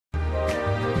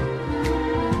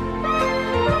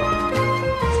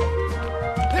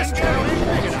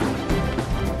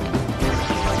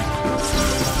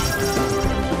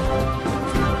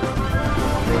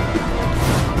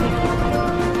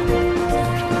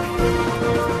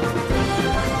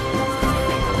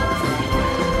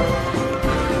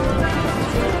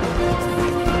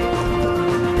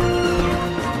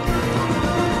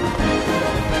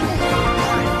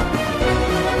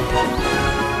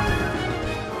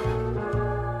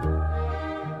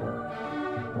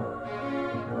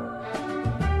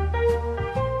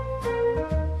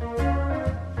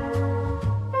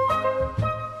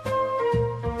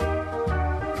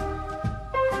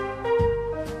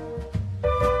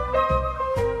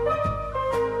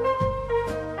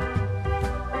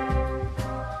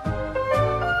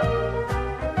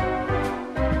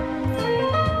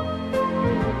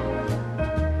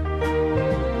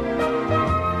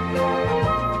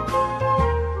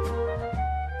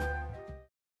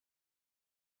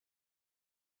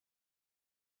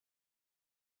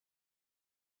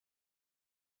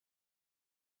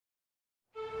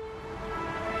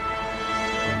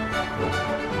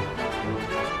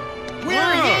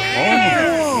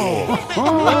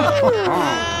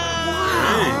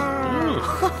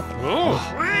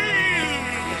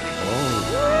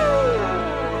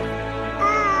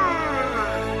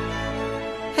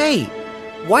Hey,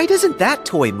 why doesn't that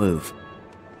toy move?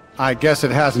 I guess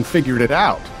it hasn't figured it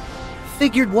out.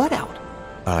 Figured what out?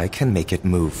 I can make it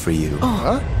move for you.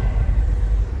 Huh?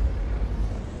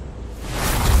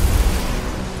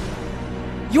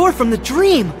 You're from the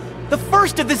dream! The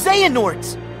first of the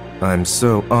Xehanorts! I'm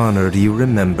so honored you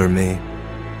remember me.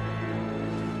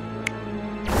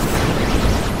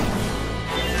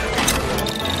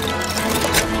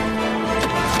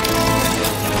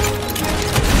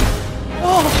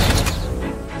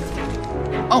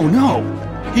 Oh no!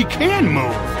 He can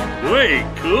move! Way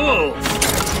cool!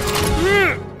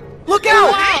 Look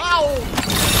out!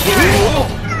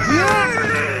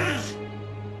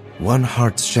 One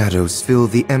heart's shadows fill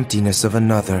the emptiness of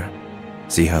another.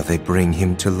 See how they bring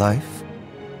him to life?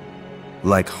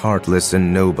 Like heartless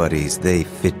and nobodies, they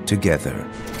fit together.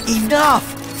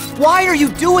 Enough! Why are you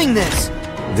doing this?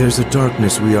 There's a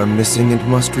darkness we are missing and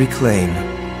must reclaim.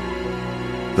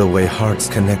 The way hearts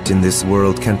connect in this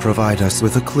world can provide us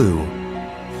with a clue.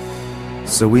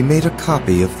 So we made a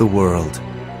copy of the world,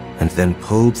 and then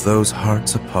pulled those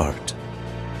hearts apart.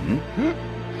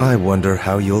 I wonder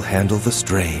how you'll handle the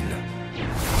strain.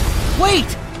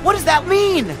 Wait! What does that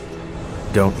mean?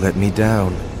 Don't let me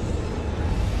down.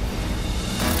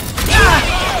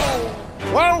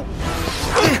 Whoa!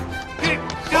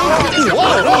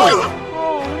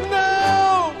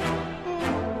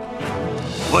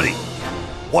 Buddy,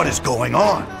 what is going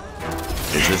on?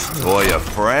 Is this toy a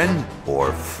friend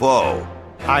or foe?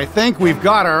 I think we've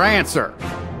got our answer.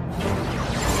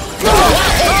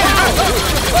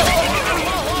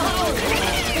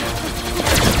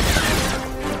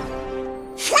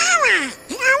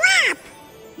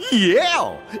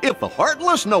 Yeah! If the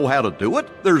Heartless know how to do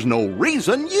it, there's no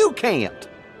reason you can't.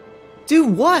 Do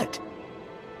what?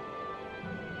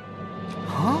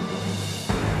 Huh?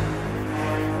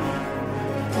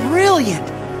 Brilliant!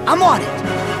 I'm on it!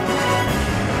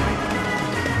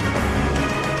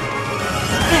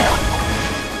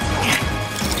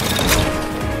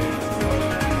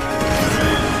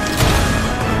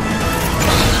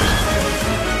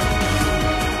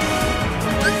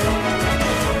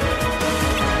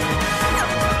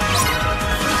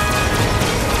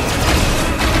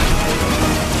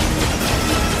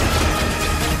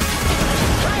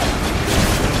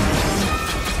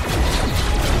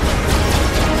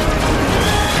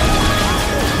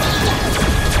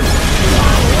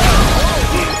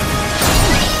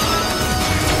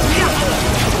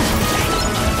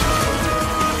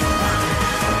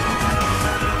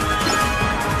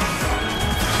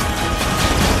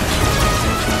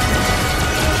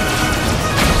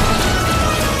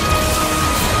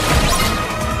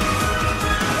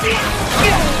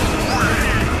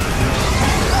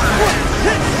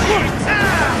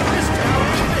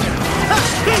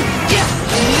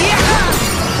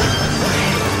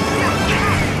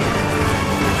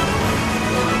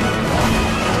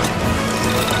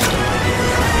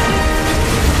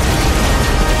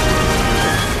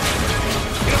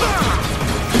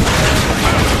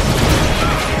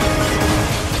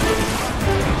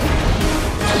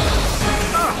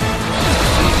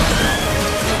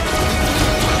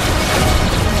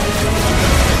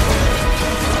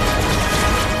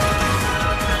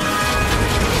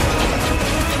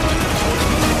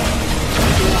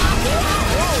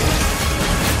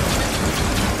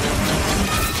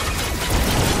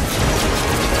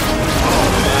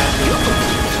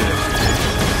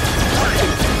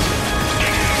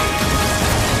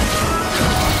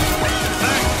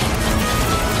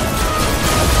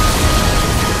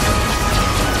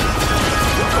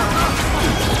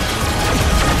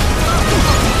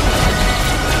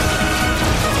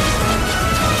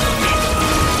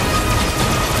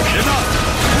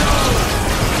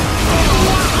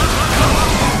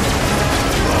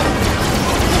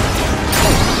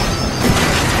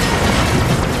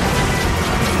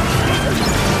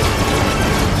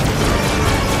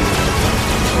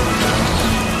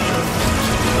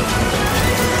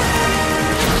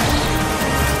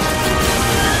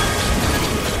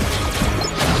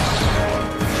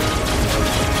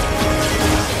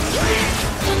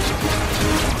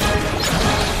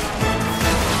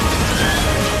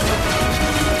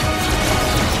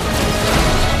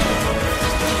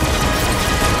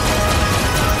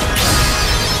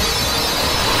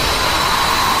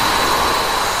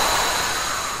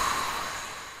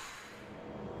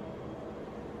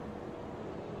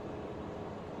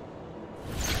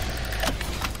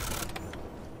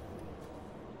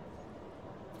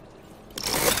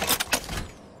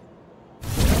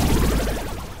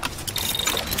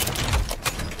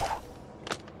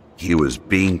 He was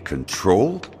being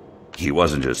controlled? He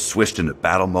wasn't just switched into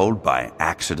battle mode by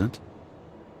accident?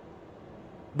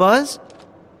 Buzz?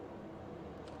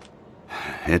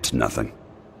 It's nothing.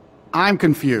 I'm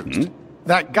confused.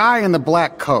 That guy in the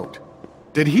black coat,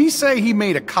 did he say he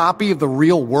made a copy of the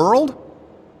real world?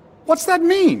 What's that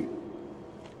mean?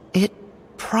 It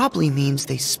probably means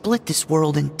they split this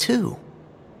world in two.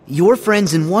 Your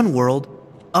friends in one world,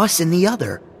 us in the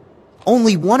other.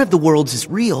 Only one of the worlds is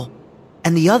real,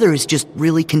 and the other is just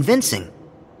really convincing.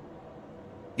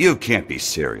 You can't be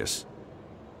serious.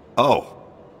 Oh,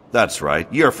 that's right,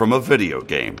 you're from a video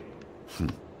game.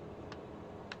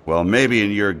 Well, maybe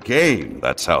in your game,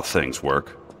 that's how things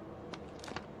work.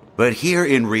 But here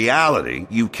in reality,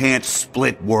 you can't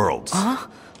split worlds. Huh?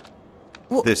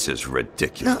 Well, this is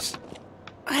ridiculous.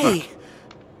 Hey.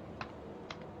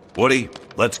 Woody,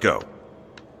 let's go.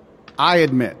 I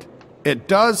admit, it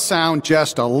does sound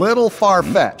just a little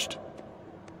far-fetched.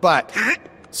 But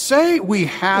say we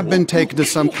have been taken to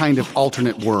some kind of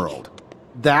alternate world.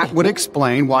 That would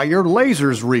explain why your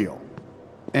laser's real.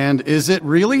 And is it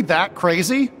really that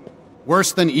crazy?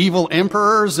 Worse than evil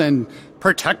emperors and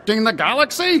protecting the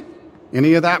galaxy?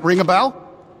 Any of that ring a bell?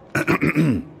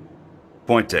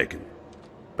 Point taken.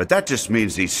 But that just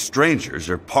means these strangers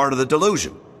are part of the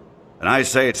delusion. And I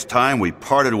say it's time we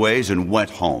parted ways and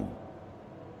went home.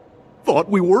 Thought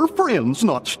we were friends,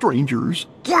 not strangers.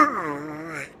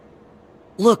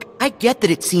 Look, I get that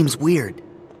it seems weird.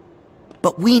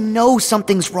 But we know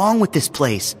something's wrong with this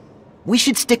place. We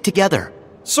should stick together.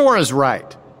 Sora's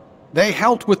right. They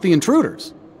helped with the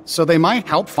intruders, so they might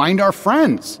help find our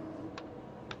friends.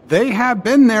 They have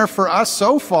been there for us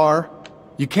so far.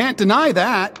 You can't deny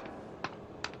that.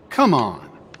 Come on.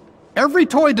 Every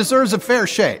toy deserves a fair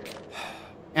shake.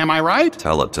 Am I right?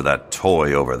 Tell it to that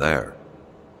toy over there.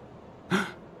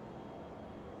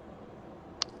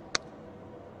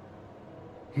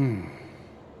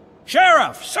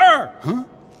 Sheriff, sir! Huh?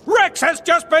 Rex has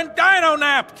just been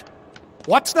dino-napped!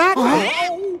 What's that?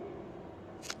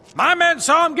 My men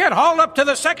saw him get hauled up to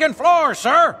the second floor,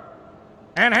 sir!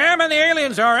 And Ham and the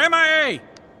aliens are MIA!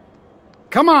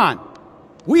 Come on!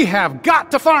 We have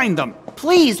got to find them!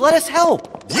 Please, let us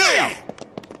help! Yeah!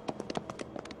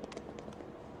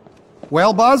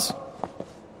 Well, Buzz?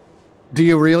 Do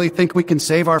you really think we can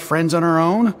save our friends on our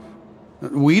own?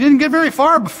 We didn't get very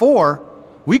far before.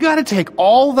 We gotta take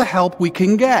all the help we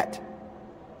can get.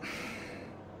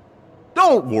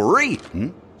 Don't worry.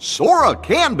 Sora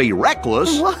can be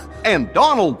reckless, What? and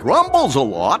Donald grumbles a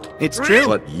lot. It's true.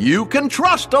 But you can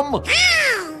trust him.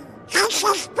 I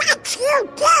suspect you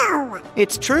do.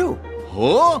 It's true.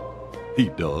 Huh? He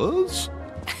does?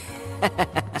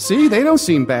 See, they don't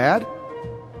seem bad.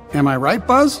 Am I right,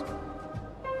 Buzz?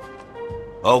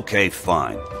 Okay,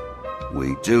 fine.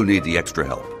 We do need the extra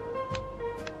help.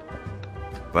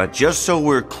 But just so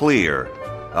we're clear,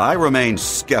 I remain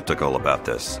skeptical about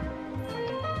this.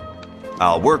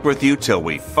 I'll work with you till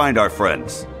we find our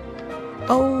friends.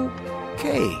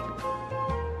 Okay.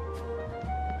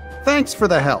 Thanks for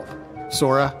the help,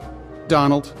 Sora,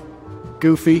 Donald,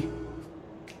 Goofy.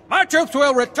 My troops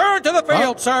will return to the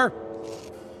field, sir!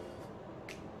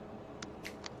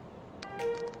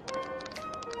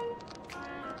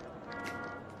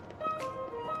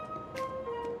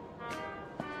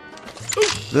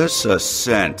 This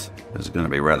ascent is going to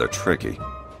be rather tricky.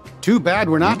 Too bad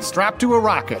we're not strapped to a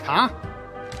rocket, huh?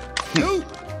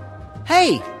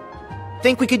 Hey!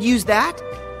 Think we could use that?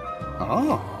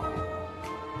 Oh.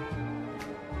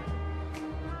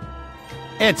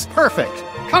 It's perfect.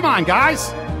 Come on, guys.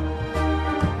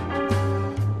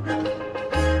 I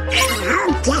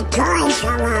hope the toys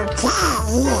are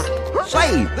okay.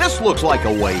 Say, this looks like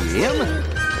a way in.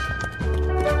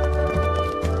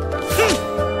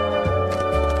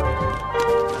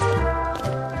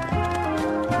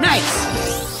 Nice!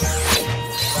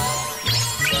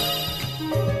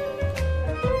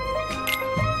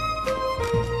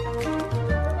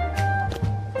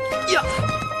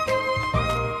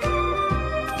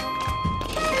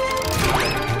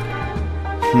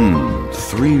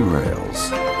 Three rails.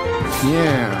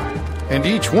 Yeah, and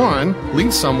each one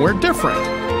leads somewhere different.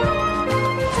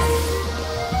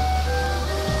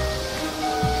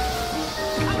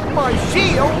 My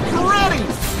shield's ready!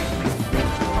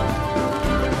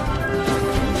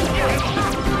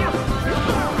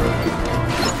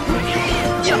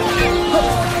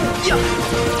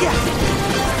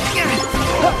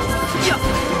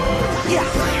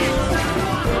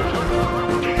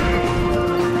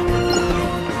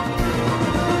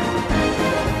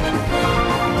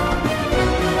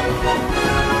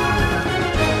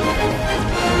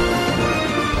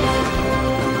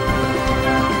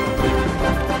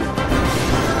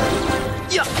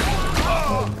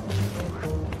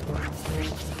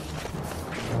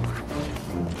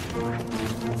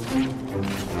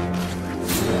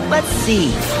 Let's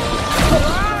see.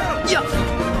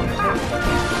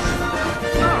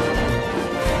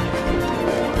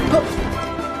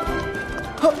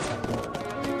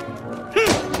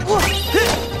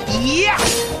 Yeah!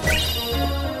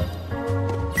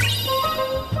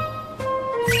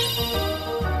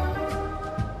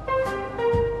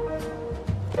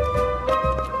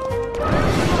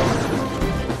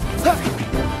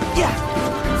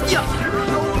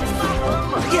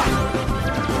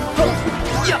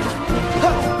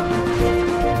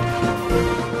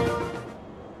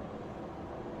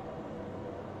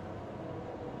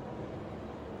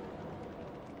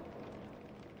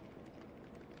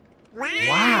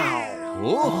 Wow!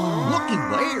 Oh, looky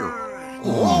there!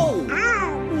 Whoa!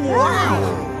 Wow!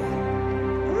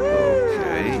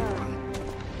 Okay.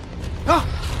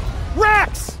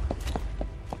 Rex!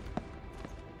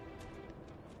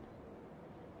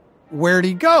 Where'd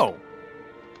he go?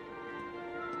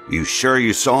 You sure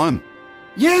you saw him?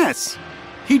 Yes!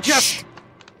 He just... Shh.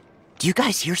 Do you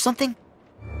guys hear something?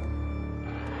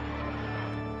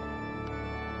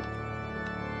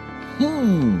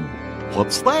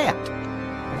 What's that?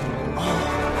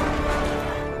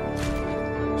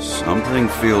 Something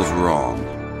feels wrong.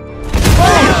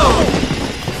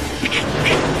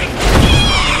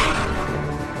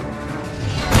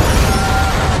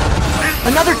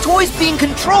 Another toy's being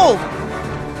controlled!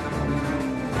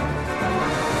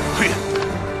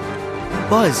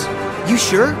 Buzz, you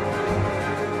sure?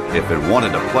 If it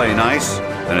wanted to play nice,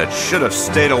 then it should have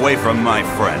stayed away from my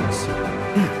friends.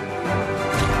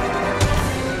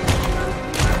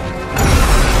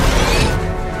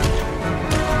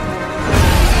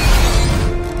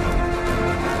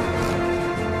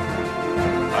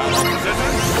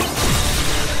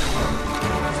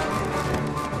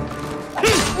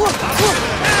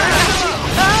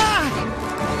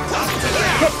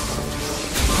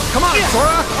 Come on,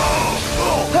 Sora!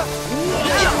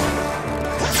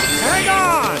 Hang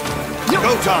on!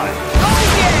 Go time!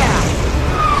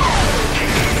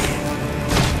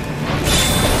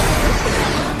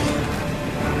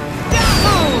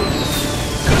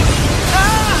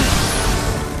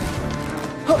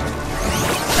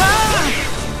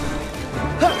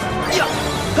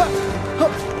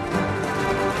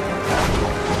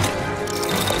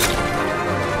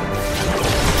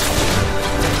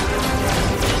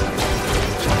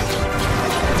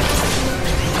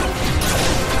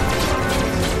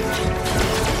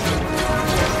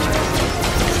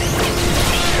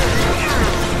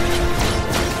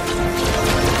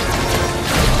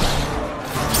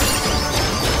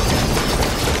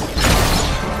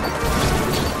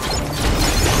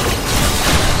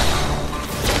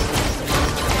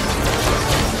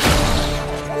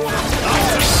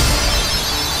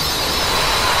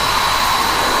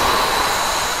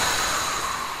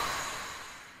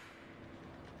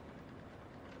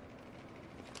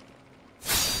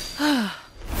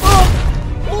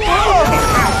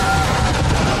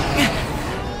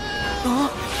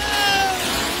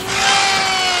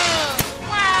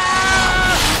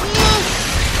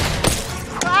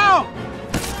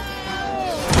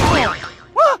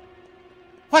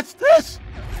 What's this?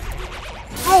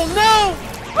 Oh no!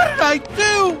 What did I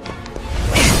do?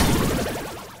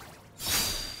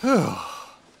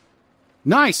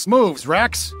 Nice moves,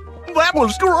 Rex. That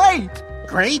was great!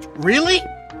 Great? Really?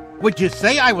 Would you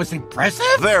say I was impressive?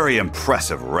 Very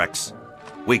impressive, Rex.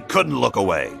 We couldn't look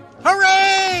away.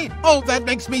 Hooray! Oh, that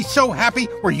makes me so happy.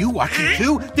 Were you watching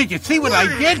too? Did you see what I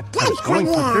did? I was going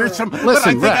for fearsome, but I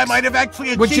Listen, think I Rex, might have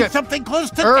actually would you- achieved something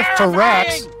close to Earth to terrifying.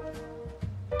 Rex.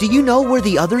 Do you know where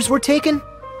the others were taken?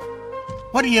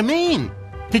 What do you mean?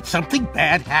 Did something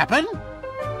bad happen?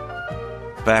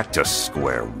 Back to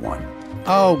square one.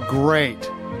 Oh, great.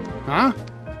 Huh?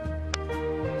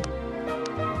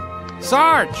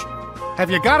 Sarge!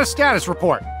 Have you got a status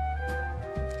report?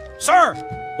 Sir,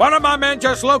 one of my men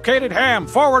just located Ham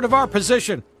forward of our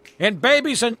position, in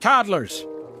babies and toddlers.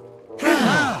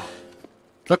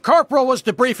 The corporal was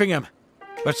debriefing him,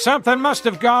 but something must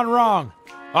have gone wrong.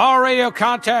 All radio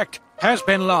contact has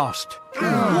been lost.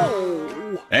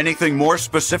 Anything more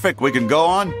specific we can go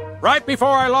on? Right before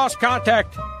I lost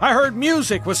contact, I heard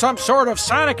music with some sort of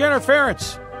sonic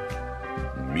interference.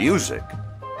 Music?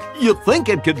 You think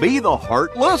it could be the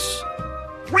Heartless?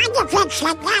 What if it's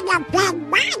another big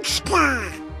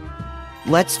monster?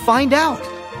 Let's find out.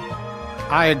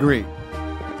 I agree.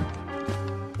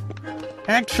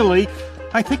 Actually,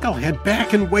 I think I'll head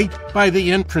back and wait by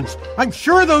the entrance. I'm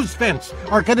sure those vents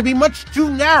are going to be much too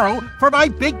narrow for my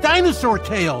big dinosaur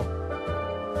tail.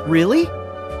 Really?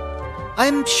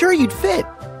 I'm sure you'd fit.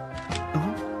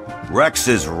 Rex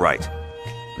is right.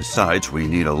 Besides, we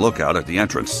need a lookout at the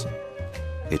entrance.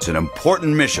 It's an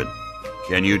important mission.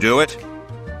 Can you do it?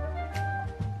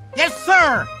 Yes,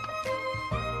 sir!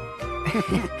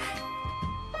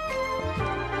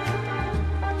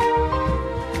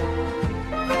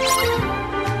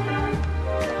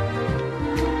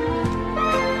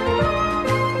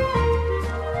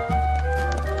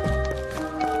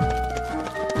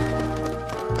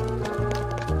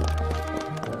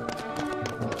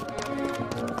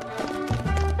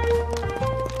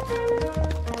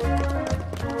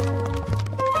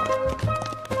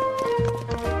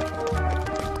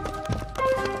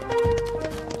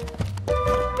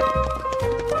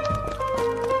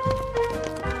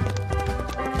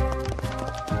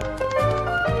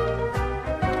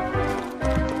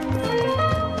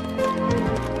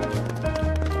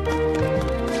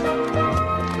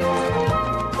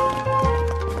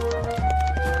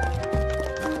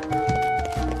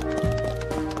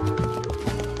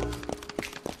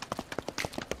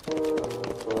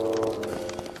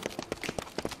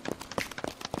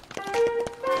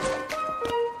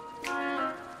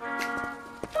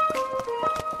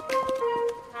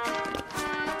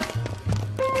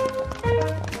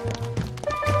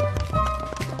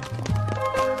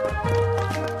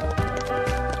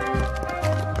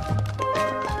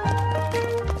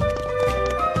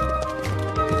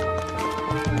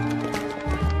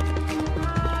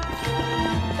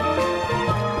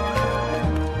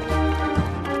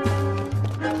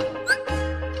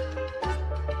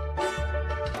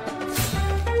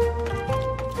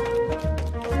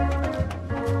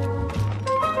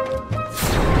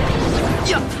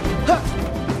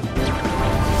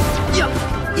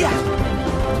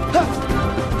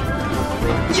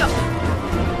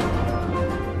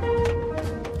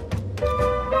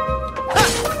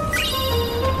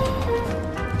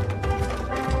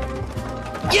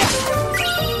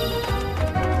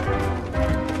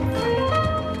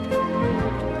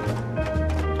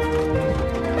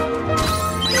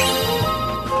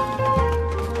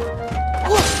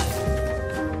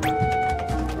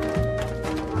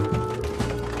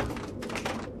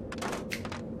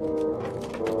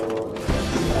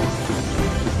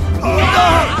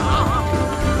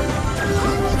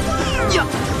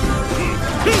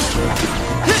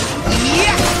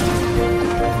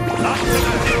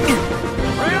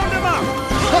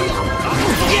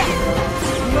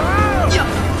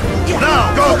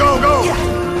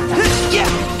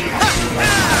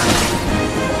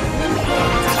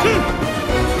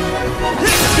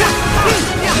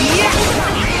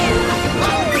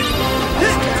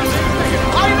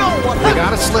 We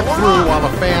gotta slip through while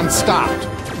the fan's stopped.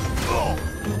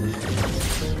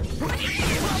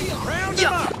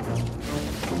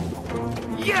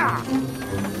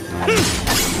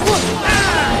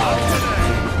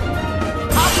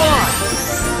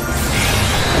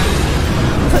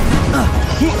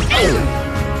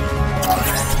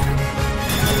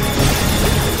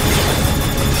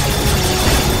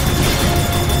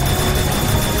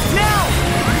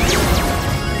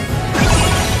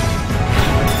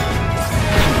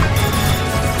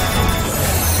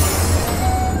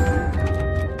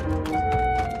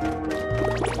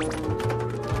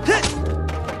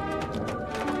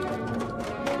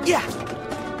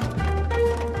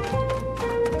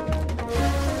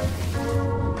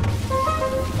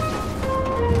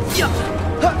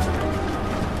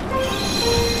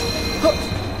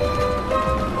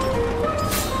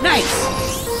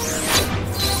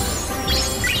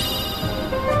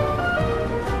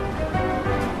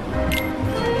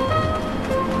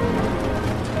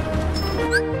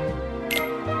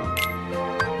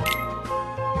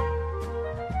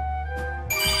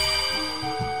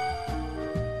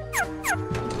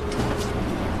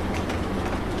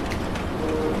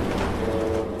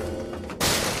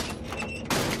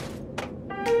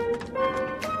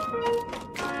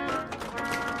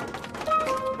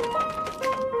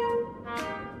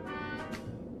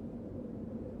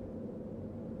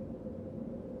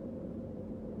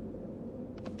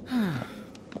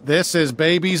 This is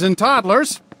Babies and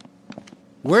Toddlers.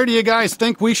 Where do you guys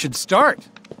think we should start?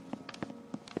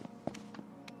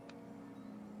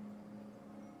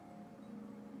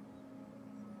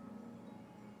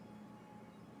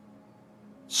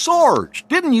 Sarge,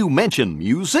 didn't you mention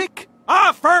music?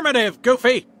 Affirmative,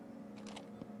 Goofy!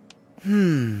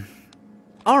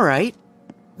 All right.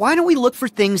 Why don't we look for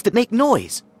things that make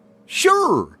noise?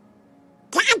 Sure.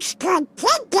 That's good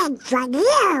thinking from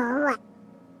you.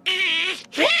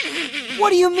 What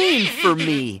do you mean, for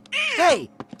me? Hey,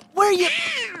 where you...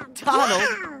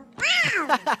 Donald?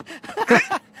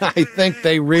 I think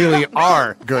they really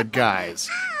are good guys.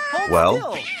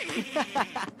 Well,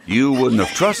 You wouldn't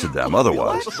have trusted them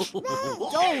otherwise.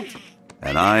 Don't!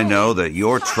 And I know that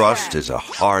your trust is a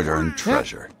hard-earned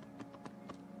treasure.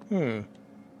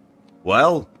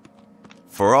 Well,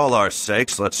 for all our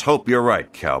sakes, let's hope you're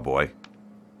right, cowboy.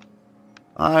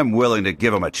 I'm willing to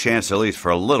give him a chance at least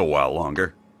for a little while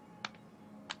longer.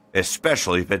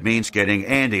 Especially if it means getting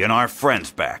Andy and our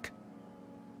friends back.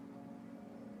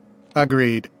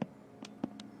 Agreed.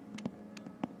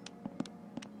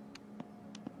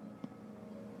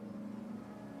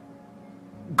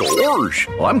 Gorge,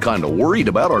 I'm kind of worried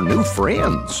about our new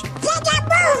friends. Get a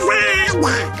move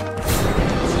on!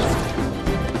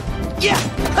 Yeah!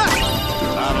 Ha!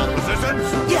 Battle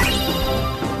positions? Yeah!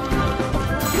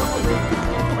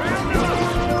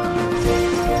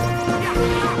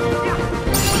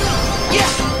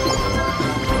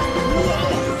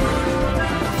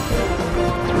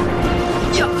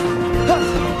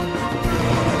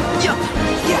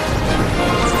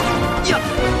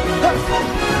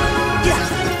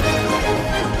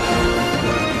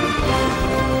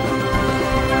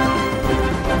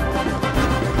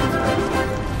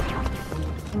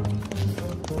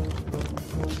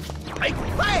 Hey,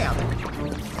 bam!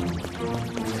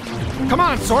 Come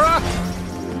on, Sora!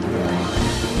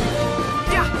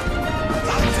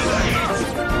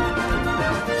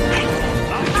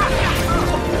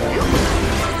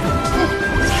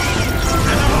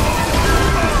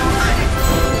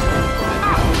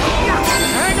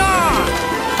 Hang on!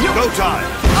 Go time!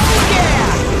 Oh yeah!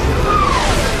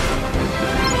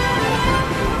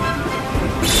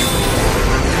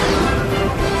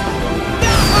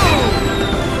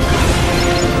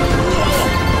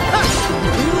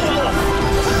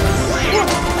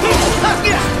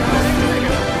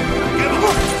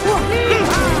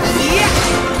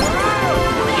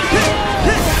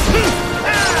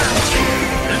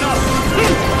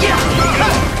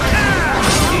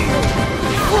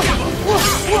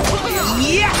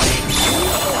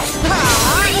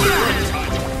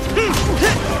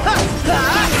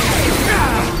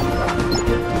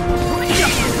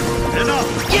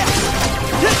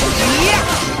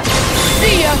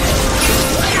 See ya!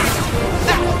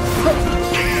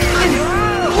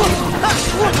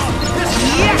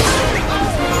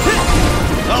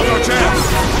 Now's our chance!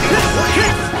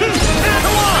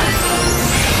 Come on!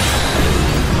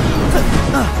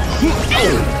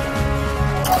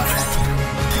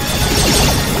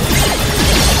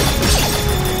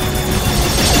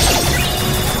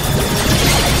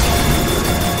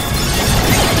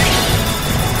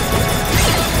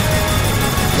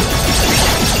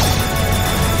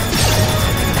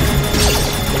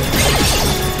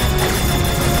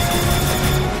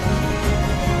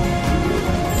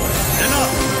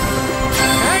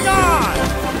 Hang on!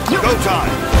 Go time!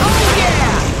 Oh yeah!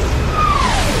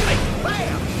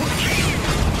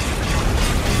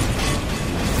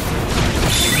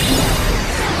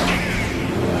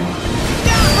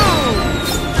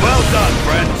 Well done,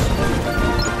 friends!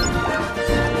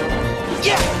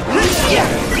 Yeah! Yeah!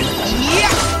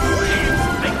 Yeah!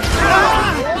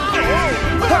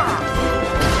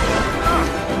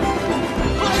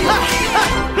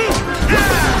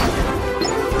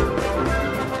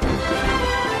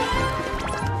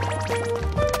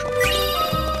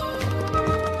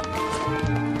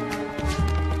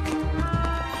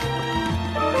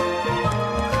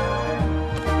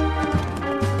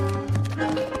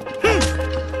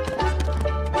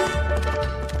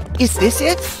 Is this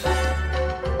it?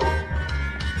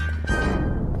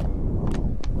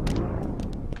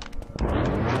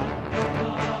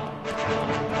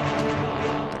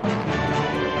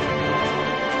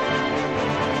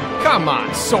 Come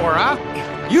on, Sora!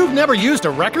 You've never used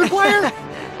a record player?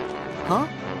 Huh?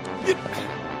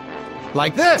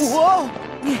 Like this! Whoa!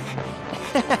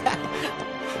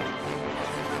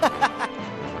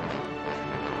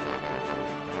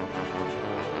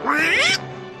 What?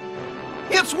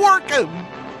 It's working!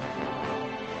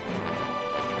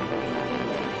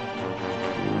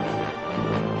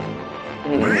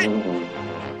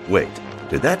 Wait,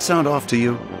 did that sound off to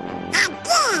you? I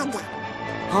did!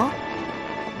 Huh?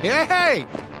 Hey!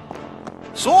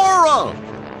 Sora!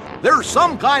 There's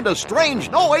some kind of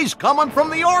strange noise coming from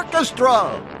the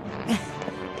orchestra!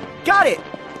 Got it!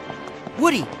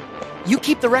 Woody, you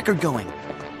keep the record going.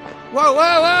 Whoa,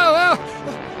 whoa, whoa, whoa!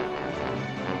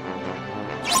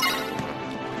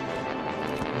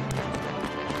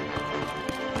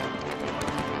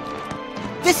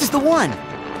 This is the one!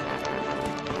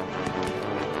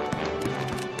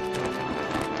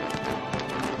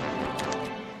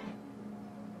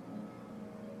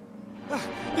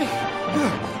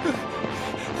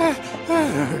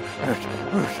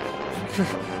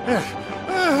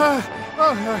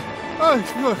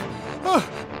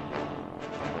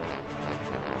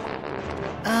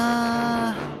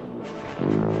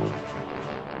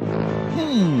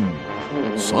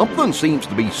 Something seems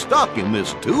to be stuck in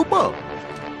this tuba.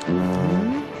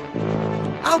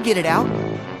 I'll get it out.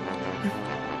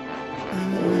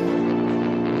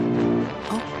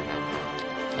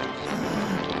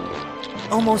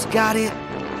 Almost got it.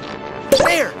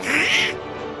 There!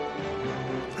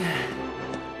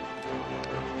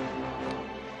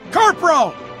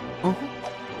 Corporal!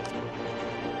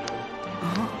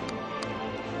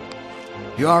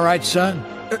 You all right, son?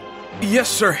 Yes,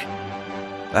 sir.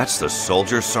 That's the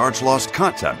soldier Sarge lost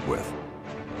contact with.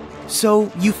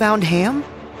 So, you found Ham?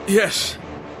 Yes,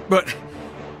 but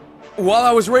while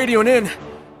I was radioing in,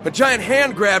 a giant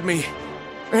hand grabbed me,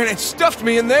 and it stuffed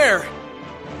me in there.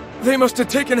 They must have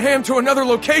taken Ham to another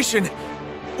location.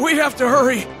 We have to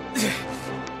hurry.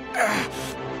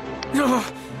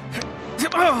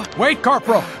 Wait,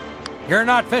 Corporal! You're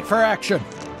not fit for action.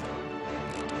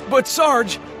 But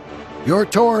Sarge... Your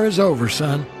tour is over,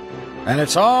 son. And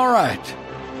it's all right.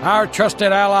 Our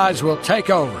trusted allies will take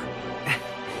over.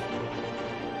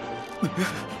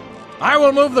 I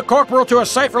will move the Corporal to a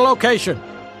safer location.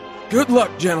 Good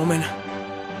luck, gentlemen.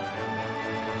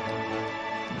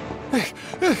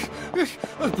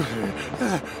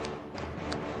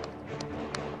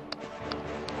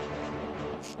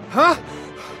 Huh?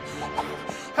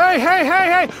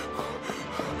 Hey!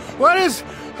 What is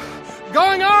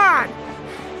going on?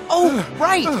 Oh,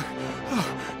 right!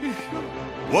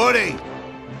 Woody!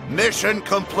 Mission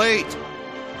complete!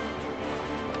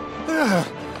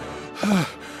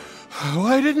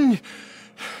 Why didn't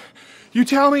you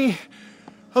tell me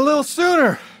a little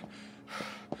sooner?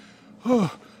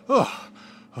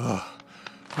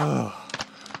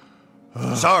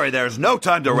 Sorry, there's no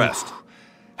time to rest.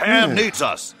 Ham needs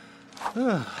us.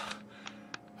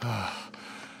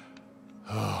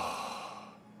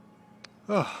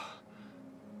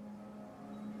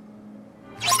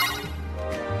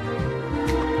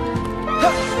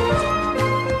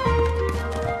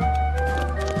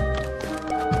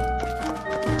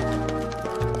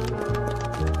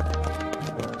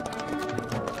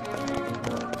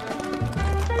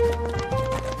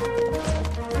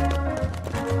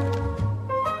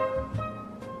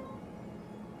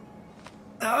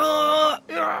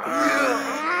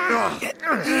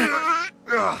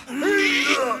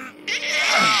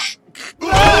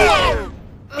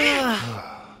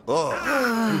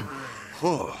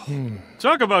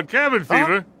 Talk about cabin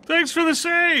fever. Thanks for the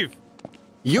save.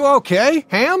 You okay,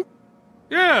 Ham?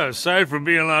 Yeah, aside from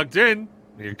being locked in,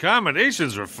 the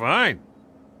accommodations are fine.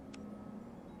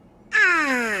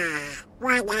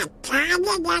 What a tiny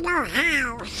little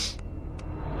house.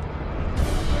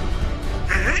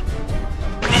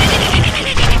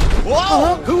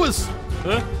 Whoa! Who was...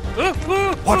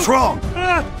 What's wrong?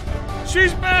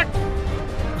 She's back.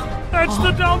 That's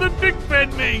the doll that Big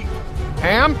fed me.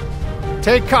 Ham?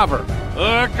 Take cover.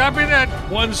 Copy that.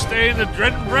 One stay in the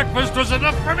dread and breakfast was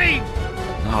enough for me.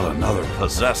 Not another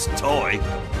possessed toy.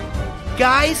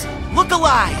 Guys, look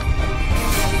alive!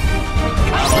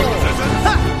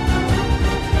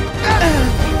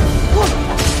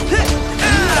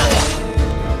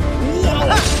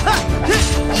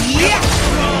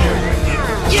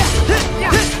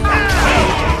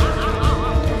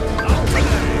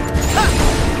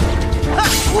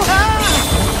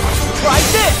 Try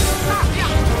this!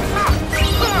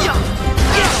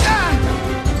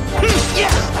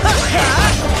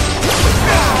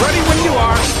 Ready when you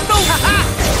are.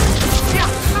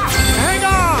 Hang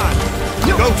on!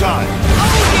 Go time!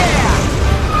 Oh yeah!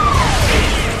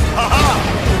 Ha-ha!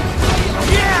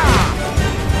 Yeah!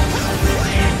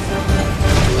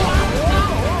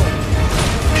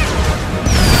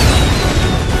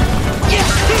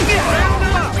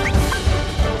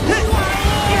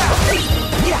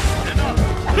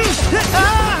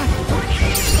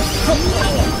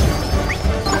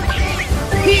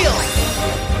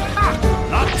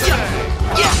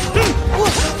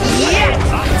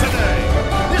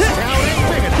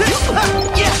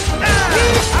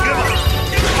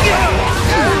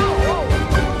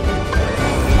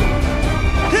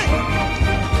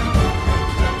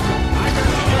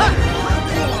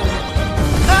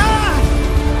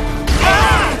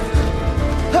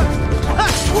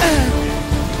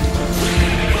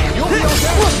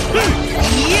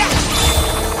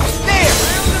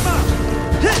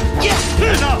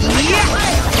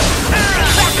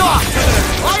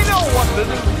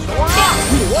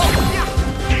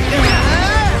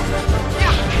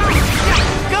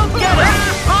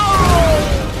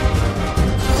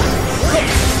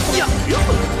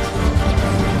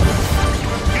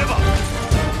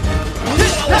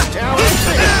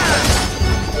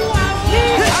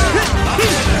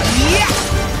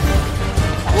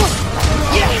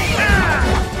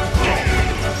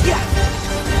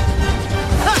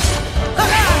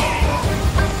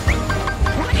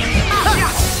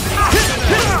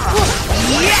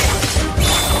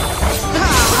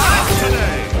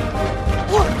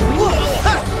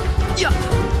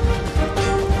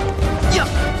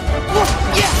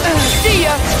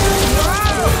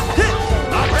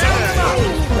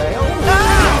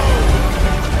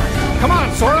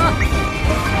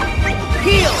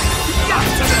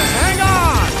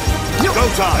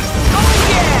 time! Oh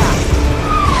yeah!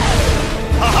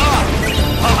 Ha-ha!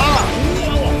 Ha-ha!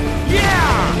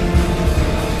 Yeah!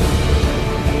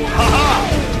 Ha-ha!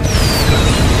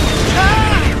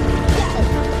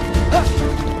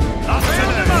 Not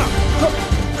today!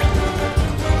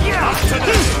 Not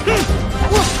today!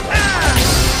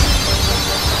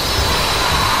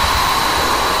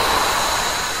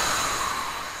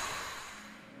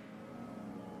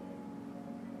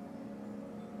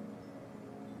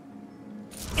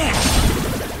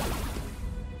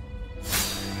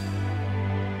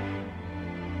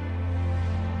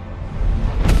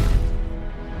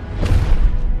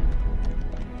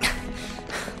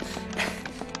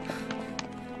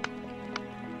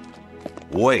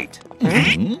 Wait.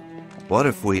 What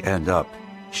if we end up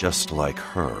just like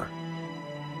her?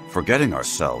 Forgetting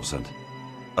ourselves and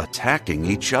attacking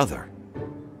each other.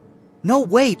 No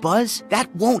way, Buzz.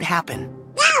 That won't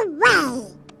happen. No way!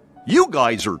 You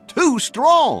guys are too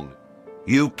strong.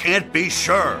 You can't be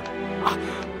sure.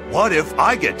 What if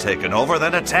I get taken over,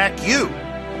 then attack you?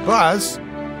 Buzz,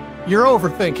 you're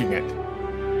overthinking it.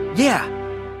 Yeah.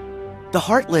 The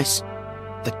Heartless,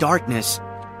 the darkness,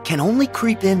 can only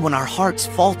creep in when our hearts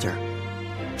falter.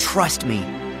 Trust me,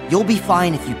 you'll be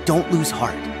fine if you don't lose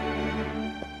heart.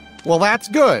 Well, that's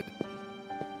good.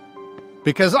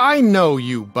 Because I know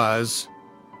you, Buzz.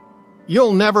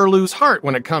 You'll never lose heart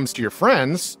when it comes to your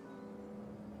friends.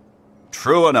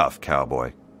 True enough,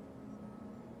 cowboy.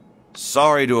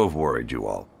 Sorry to have worried you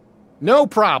all. No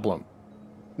problem.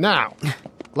 Now,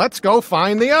 let's go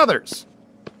find the others.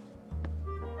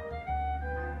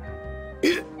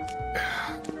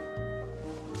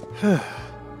 Huh?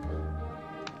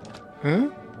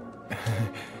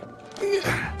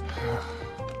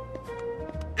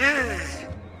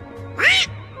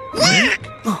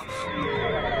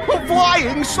 A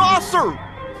flying saucer!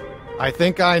 I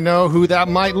think I know who that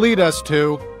might lead us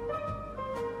to.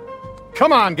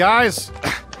 Come on, guys.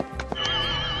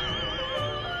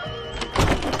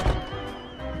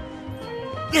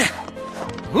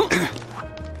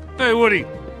 Hey, Woody.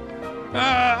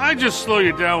 I just slow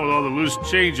you down with all the loose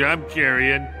change I'm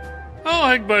carrying. I'll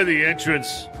hang by the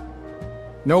entrance.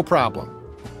 No problem.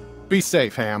 Be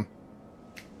safe, Ham.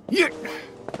 Yeah.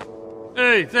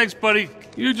 Hey, thanks, buddy.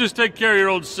 You just take care of your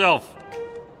old self.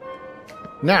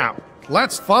 Now,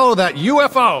 let's follow that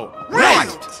UFO.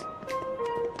 Right!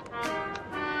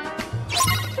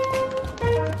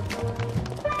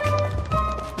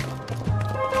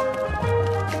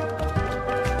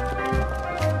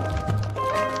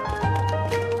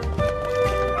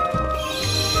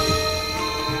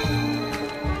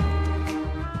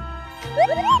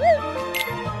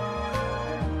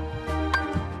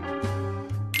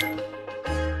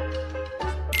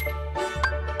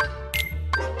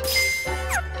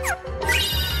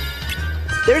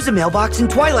 There's a mailbox in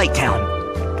Twilight Town.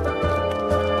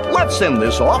 Let's send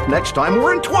this off next time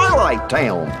we're in Twilight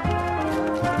Town.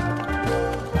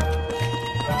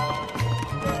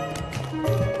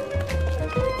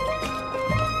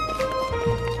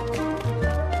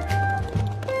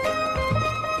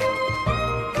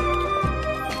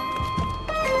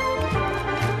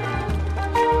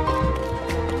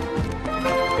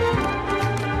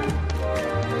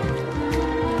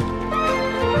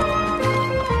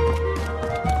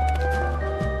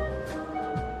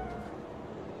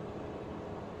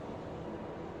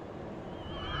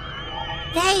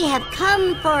 They have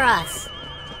come for us.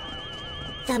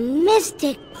 The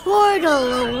mystic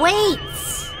portal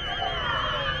awaits.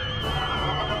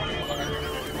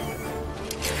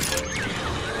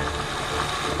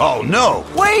 Oh no!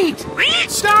 Wait!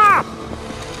 Stop!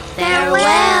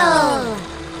 Farewell.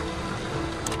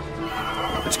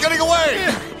 It's getting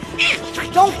away!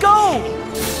 Don't go!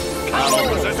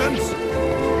 Follow resistance!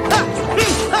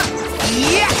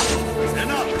 Yeah!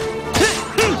 Enough!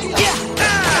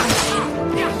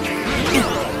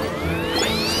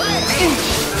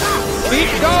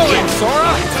 Keep going,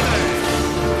 Sora.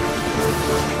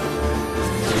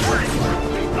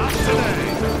 Not today!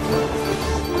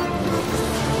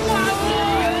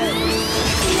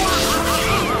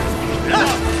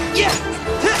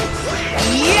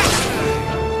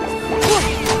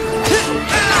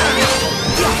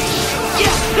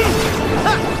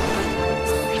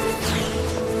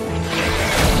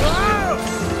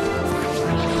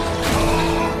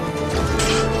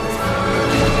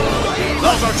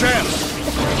 Now's our chance!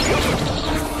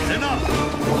 Enough!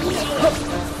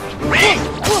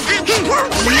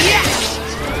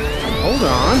 Hold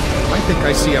on. I think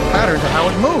I see a pattern to how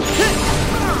it moves.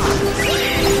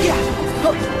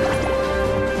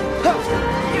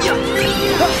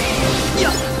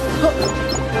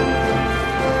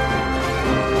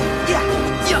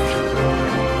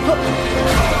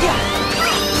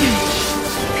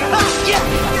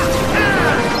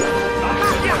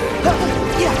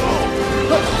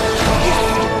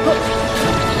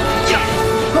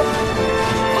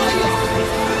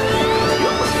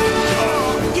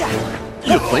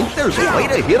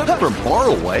 from far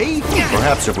away?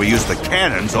 Perhaps if we use the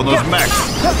cannons on those mechs.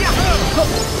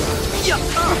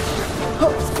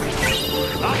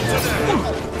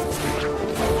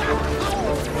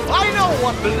 I know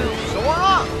what to do,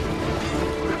 Sora!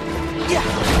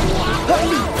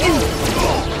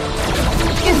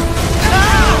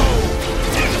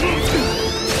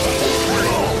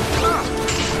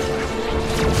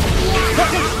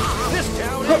 This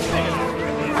town is big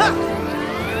enough.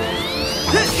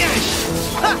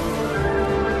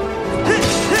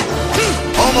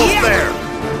 Almost there.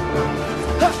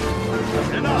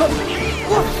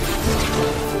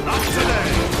 Not today.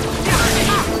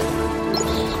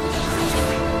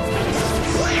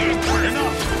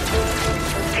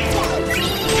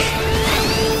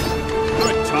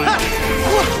 Good time.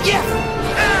 Give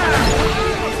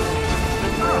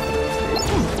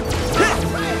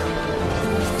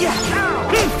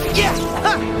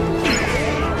up.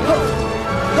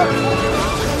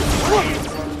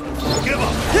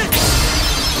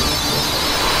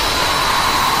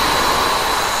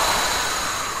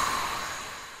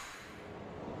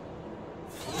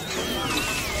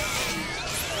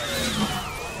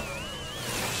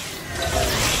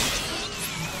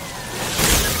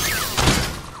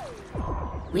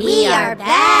 We are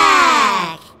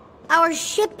back! Our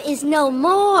ship is no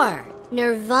more.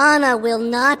 Nirvana will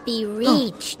not be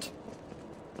reached.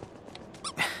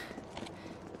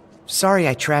 Sorry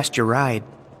I trashed your ride.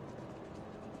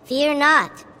 Fear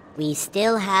not. We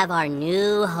still have our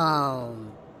new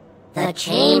home. The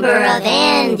Chamber of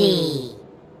Andy.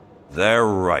 They're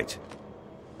right.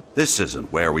 This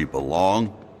isn't where we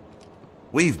belong.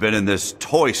 We've been in this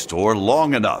toy store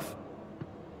long enough.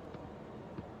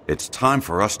 It's time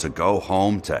for us to go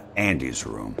home to Andy's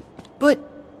room. But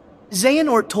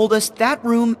Xehanort told us that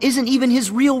room isn't even his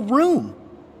real room.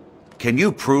 Can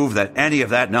you prove that any of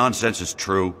that nonsense is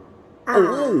true?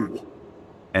 Oh.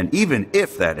 And even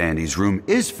if that Andy's room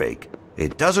is fake,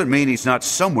 it doesn't mean he's not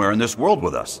somewhere in this world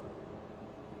with us.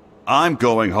 I'm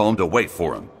going home to wait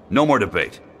for him. No more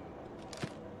debate.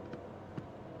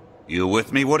 You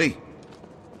with me, Woody?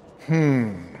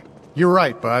 You're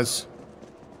right, Buzz.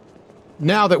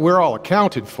 Now that we're all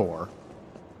accounted for,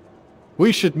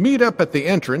 we should meet up at the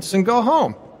entrance and go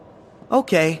home.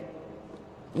 Okay.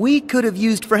 We could have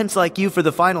used friends like you for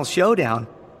the final showdown.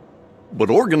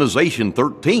 But Organization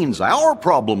 13's our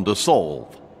problem to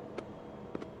solve.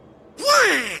 Yeah,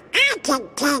 I can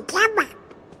take him.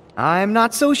 I'm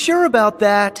not so sure about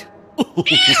that.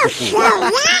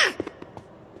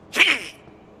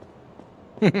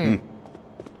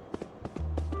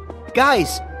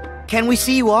 Guys, can we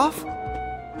see you off?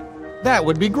 That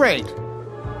would be great.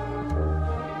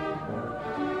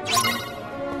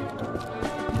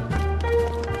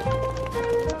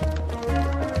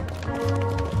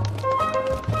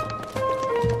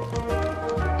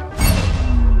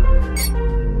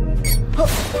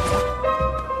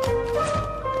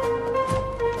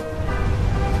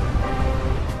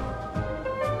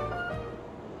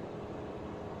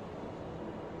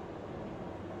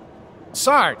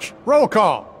 Sarge, roll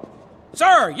call.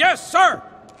 Sir, yes, sir.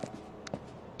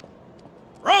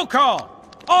 Roll call.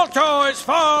 Alto is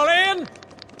fall in.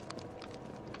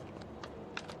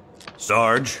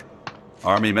 Sarge,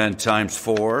 Army men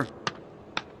 ×4.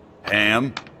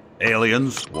 Ham,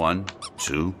 aliens, 1,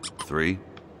 2, 3.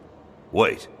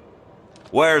 Wait,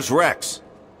 where's Rex?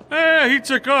 He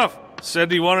took off.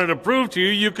 Said he wanted to prove to you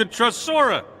you could trust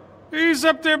Sora. He's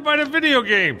up there by the video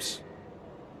games.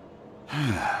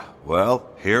 Well,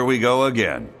 here we go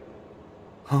again.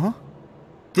 Huh?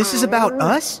 This is about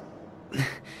us?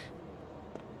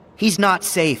 He's not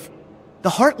safe. The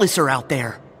Heartless are out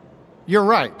there. You're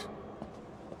right.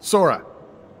 Sora,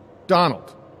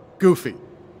 Donald, Goofy.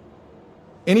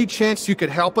 Any chance you could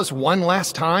help us one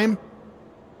last time?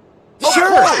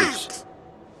 Sure!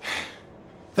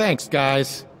 Thanks,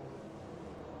 guys.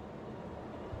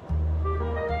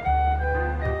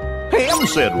 Ham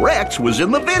said Rex was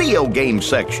in the video game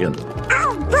section.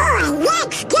 Oh boy,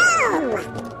 let's go!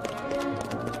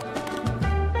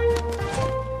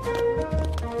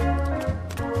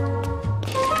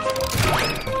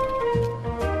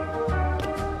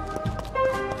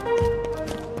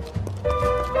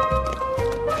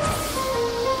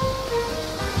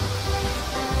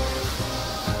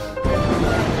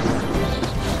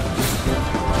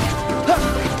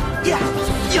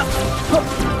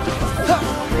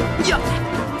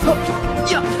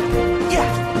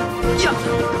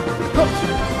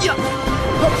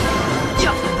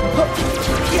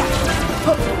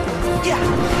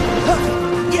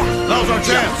 Now's our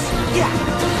chance! Yeah!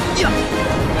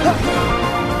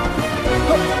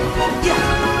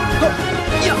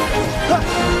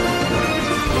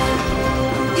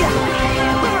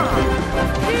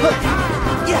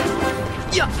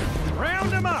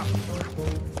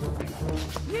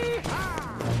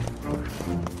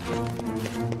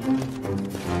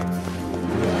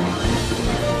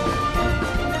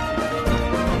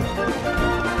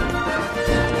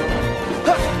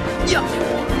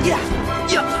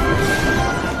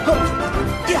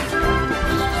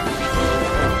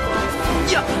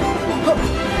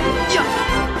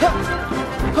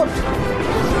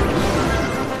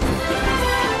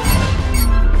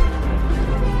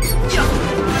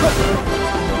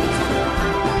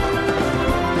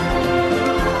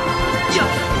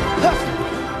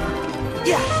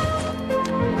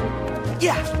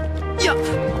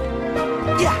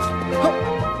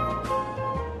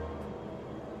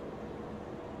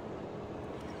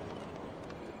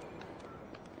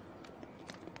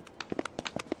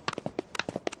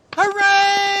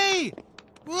 Hooray!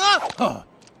 Whoa!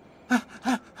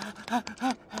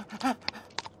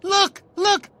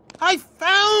 Look! I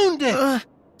found it!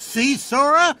 See,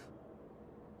 Sora?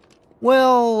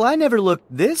 Well, I never looked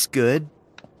this good.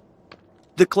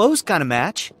 The clothes kind of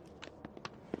match.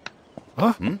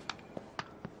 Huh?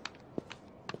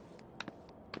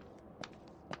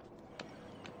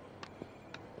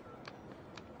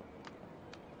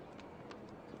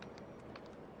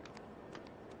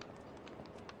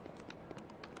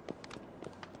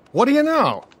 What do you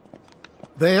know?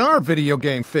 They are video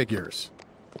game figures.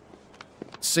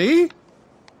 See?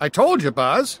 I told you,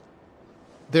 Buzz.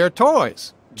 They're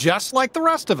toys, just like the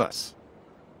rest of us.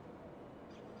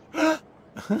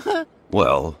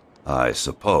 Well, I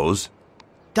suppose.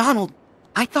 Donald,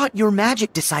 I thought your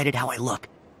magic decided how I look.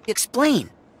 Explain.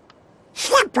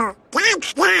 Simple,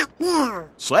 that's not you.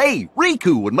 Say,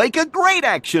 Riku would make a great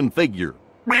action figure.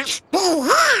 Must be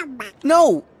him.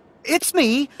 No, it's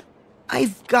me.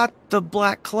 I've got the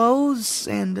black clothes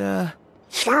and,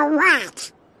 So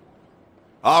what?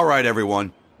 All right,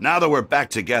 everyone. Now that we're back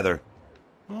together,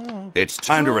 it's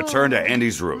time to return to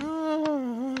Andy's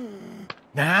room.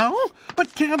 Now?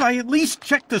 But can't I at least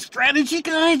check the strategy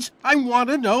guides? I want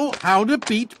to know how to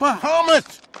beat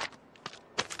Bahamut.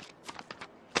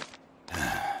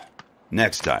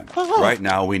 Next time. Right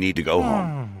now, we need to go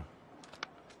home.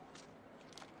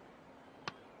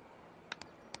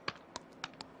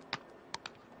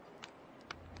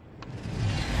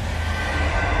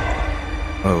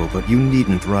 Oh, but you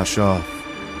needn't rush off.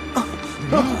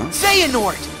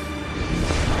 Xehanort!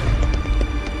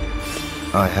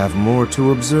 I have more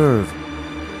to observe.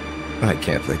 I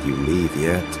can't let you leave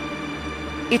yet.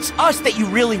 It's us that you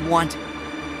really want.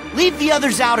 Leave the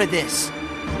others out of this.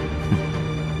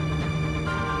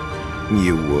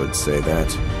 You would say that,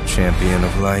 Champion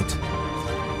of Light.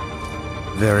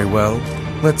 Very well,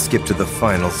 let's skip to the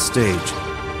final stage.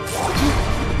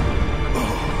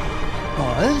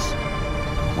 Buzz?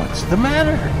 What's the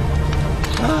matter?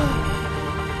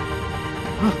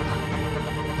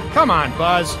 Come on,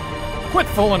 Buzz. Quit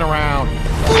fooling around.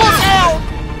 Look out!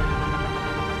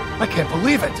 I can't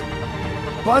believe it.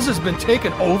 Buzz has been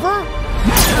taken over?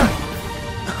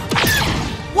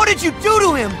 What did you do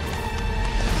to him?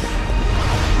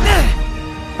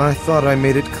 I thought I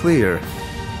made it clear.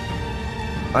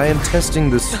 I am testing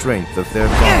the strength of their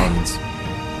bonds.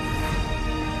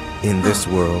 In this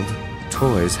world,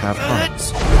 toys have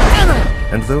hearts.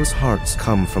 And those hearts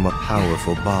come from a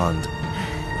powerful bond.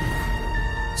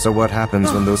 So what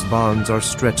happens when those bonds are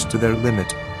stretched to their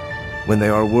limit? When they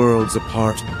are worlds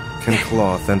apart, can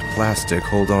cloth and plastic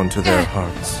hold on to their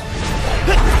hearts?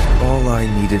 All I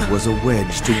needed was a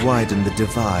wedge to widen the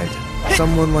divide.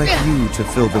 Someone like you to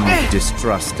fill them with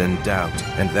distrust and doubt.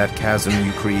 And that chasm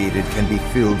you created can be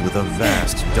filled with a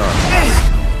vast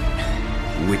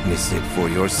darkness. Witness it for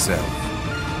yourself.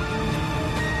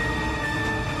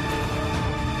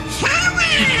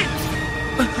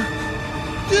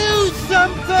 Do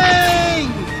something!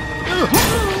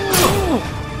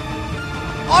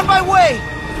 On my way!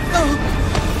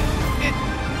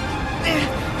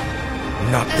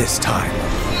 Not this time.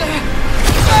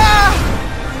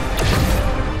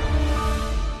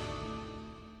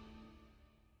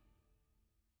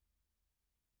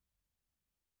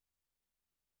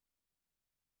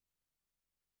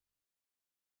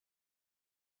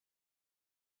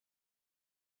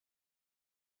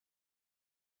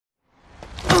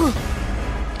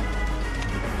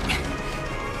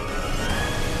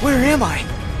 Where am I?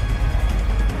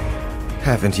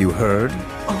 Haven't you heard?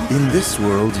 In this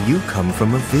world, you come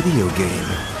from a video game.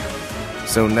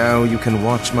 So now you can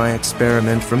watch my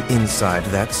experiment from inside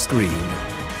that screen.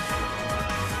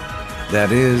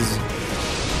 That is,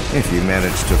 if you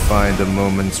manage to find a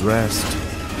moment's rest.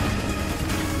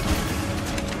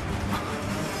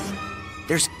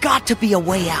 There's got to be a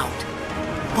way out.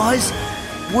 Buzz,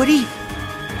 Woody,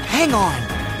 hang on.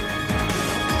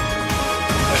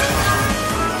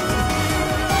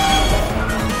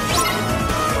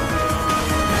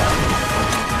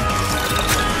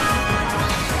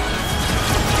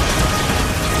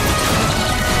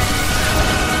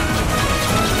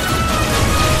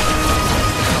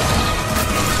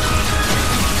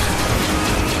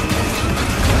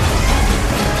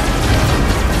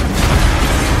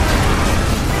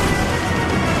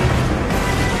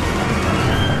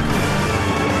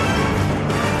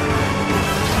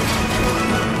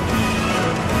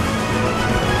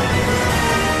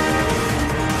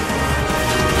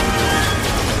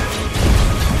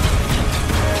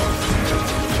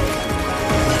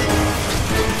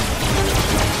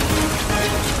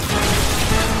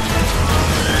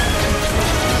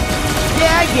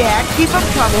 Yeah, keep them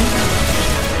coming.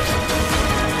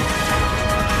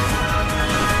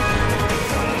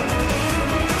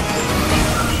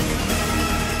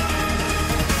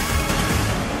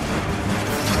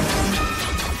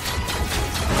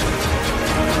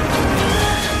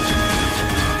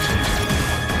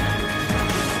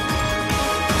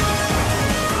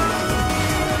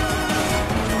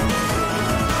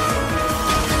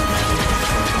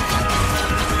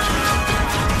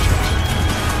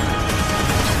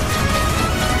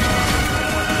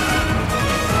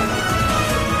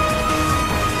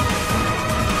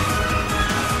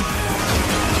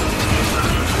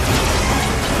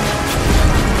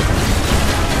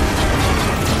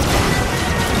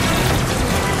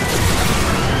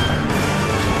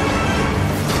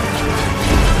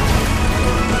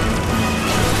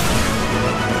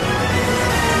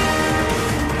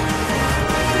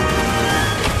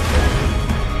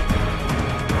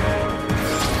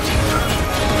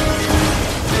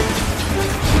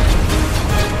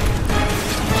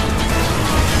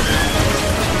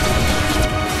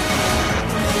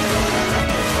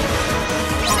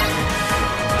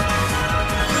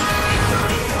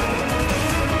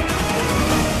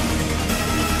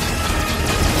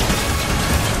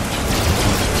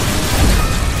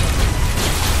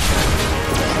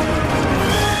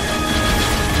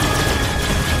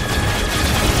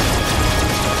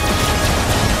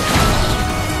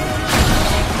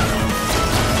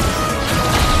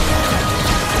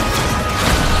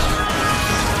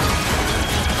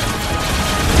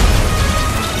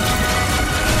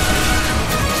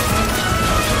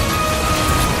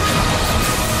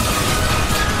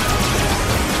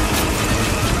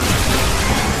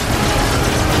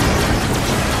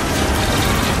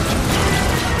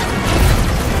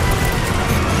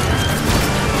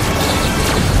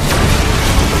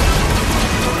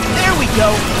 Go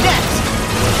next!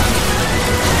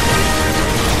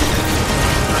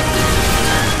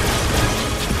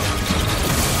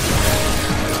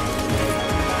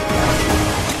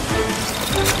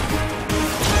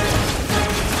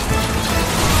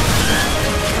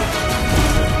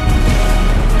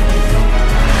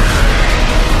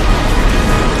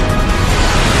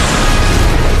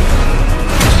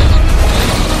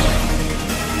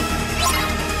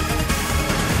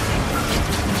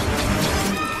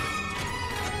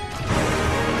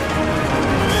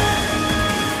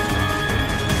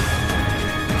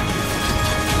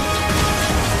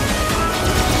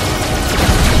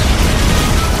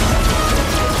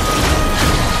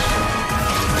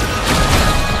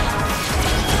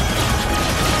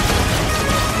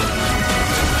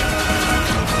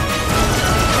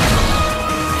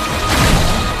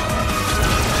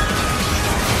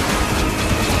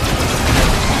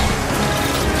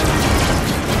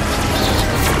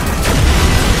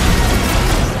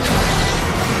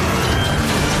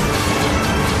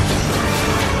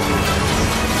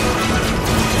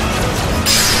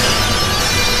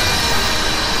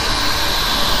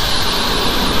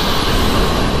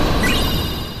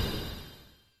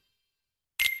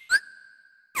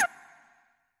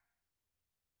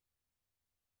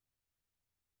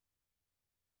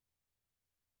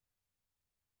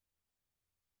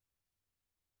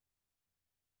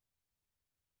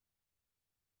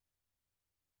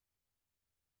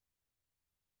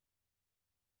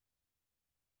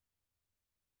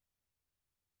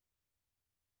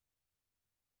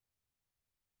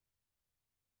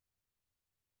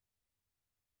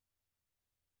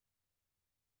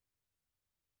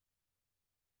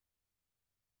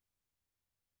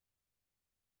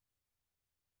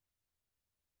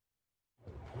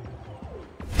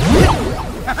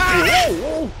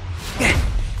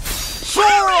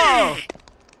 Sora!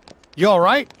 You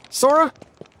alright, Sora?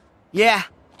 Yeah,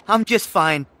 I'm just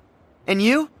fine. And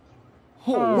you?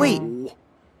 Wait,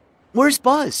 where's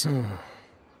Buzz?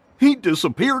 He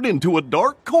disappeared into a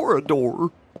dark corridor.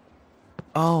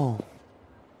 Oh.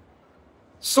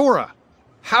 Sora,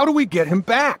 how do we get him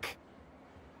back?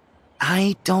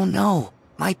 I don't know.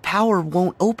 My power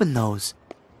won't open those.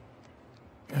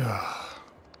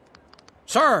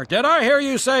 Sir, did I hear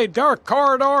you say dark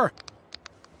corridor?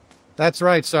 That's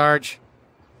right, Sarge.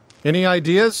 Any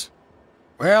ideas?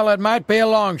 Well, it might be a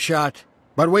long shot,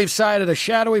 but we've sighted a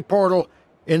shadowy portal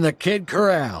in the Kid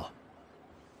Corral.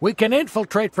 We can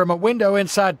infiltrate from a window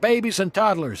inside babies and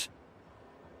toddlers.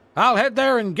 I'll head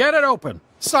there and get it open.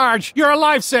 Sarge, you're a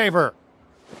lifesaver!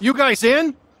 You guys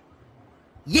in?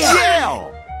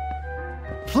 Yeah!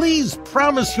 Please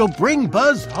promise you'll bring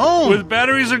Buzz home. With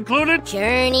batteries included?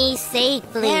 Journey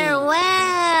safely. Farewell.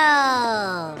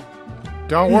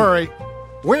 Don't worry.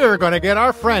 We're gonna get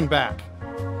our friend back.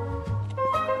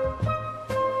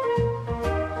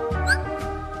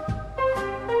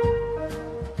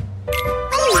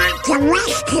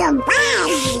 rescue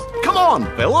bus! Come on,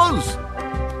 fellas!